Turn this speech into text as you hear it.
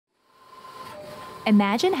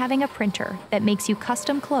Imagine having a printer that makes you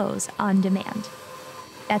custom clothes on demand.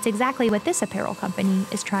 That's exactly what this apparel company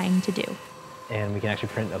is trying to do. And we can actually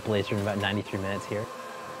print a blazer in about 93 minutes here.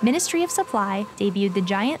 Ministry of Supply debuted the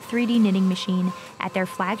giant 3D knitting machine at their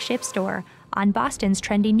flagship store on Boston's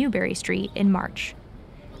trendy Newbury Street in March.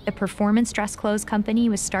 The performance dress clothes company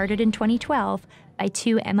was started in 2012 by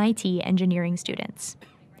two MIT engineering students.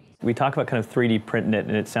 We talk about kind of 3D print knit,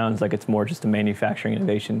 and it sounds like it's more just a manufacturing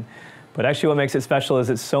innovation. But actually what makes it special is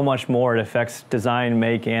it's so much more. It affects design,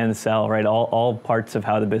 make, and sell, right? All parts of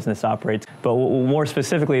how the business operates. But more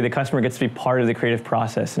specifically, the customer gets to be part of the creative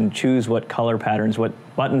process and choose what color patterns, what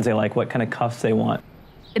buttons they like, what kind of cuffs they want.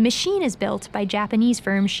 The machine is built by Japanese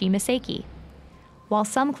firm Shima Seiki. While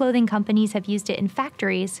some clothing companies have used it in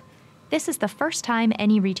factories, this is the first time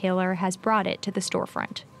any retailer has brought it to the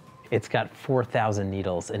storefront. It's got 4,000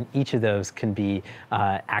 needles, and each of those can be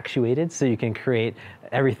actuated, so you can create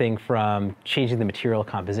everything from changing the material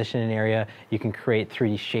composition in an area. You can create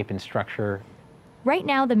 3D shape and structure. Right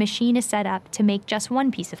now, the machine is set up to make just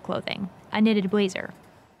one piece of clothing, a knitted blazer.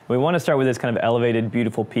 We want to start with this kind of elevated,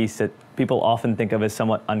 beautiful piece that people often think of as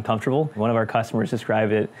somewhat uncomfortable. One of our customers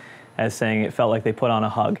described it as saying it felt like they put on a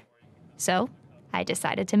hug. So I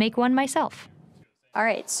decided to make one myself. All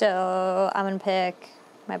right, so I'm gonna pick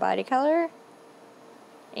my body color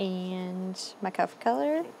and my cuff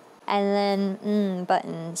color, and then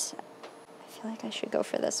buttons. I feel like I should go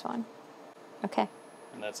for this one. Okay.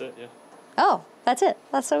 And that's it, yeah. Oh, that's it.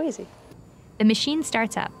 That's so easy. The machine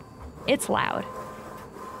starts up. It's loud.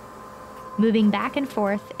 Moving back and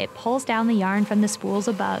forth, it pulls down the yarn from the spools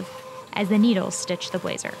above as the needles stitch the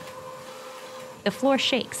blazer. The floor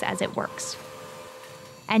shakes as it works.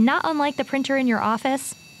 And not unlike the printer in your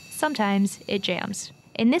office, sometimes it jams.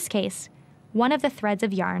 In this case, one of the threads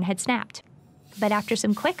of yarn had snapped. But after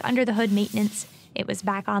some quick under-the-hood maintenance, it was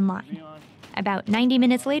back online. About 90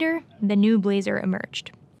 minutes later, the new blazer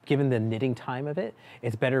emerged. Given the knitting time of it,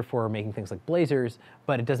 it's better for making things like blazers,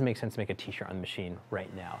 but it doesn't make sense to make a t-shirt on the machine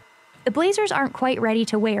right now. The blazers aren't quite ready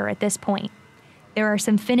to wear at this point. There are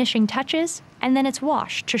some finishing touches, and then it's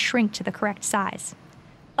washed to shrink to the correct size.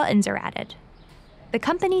 Buttons are added. The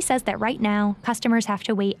company says that right now, customers have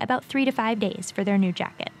to wait about 3 to 5 days for their new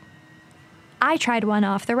jacket. I tried one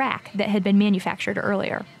off the rack that had been manufactured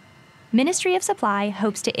earlier. Ministry of Supply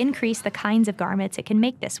hopes to increase the kinds of garments it can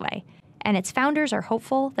make this way, and its founders are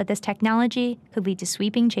hopeful that this technology could lead to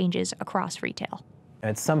sweeping changes across retail.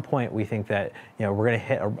 At some point, we think that we're going to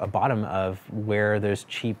hit a bottom of where there's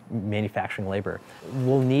cheap manufacturing labor.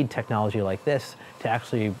 We'll need technology like this to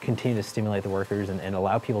actually continue to stimulate the workers and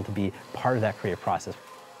allow people to be part of that creative process.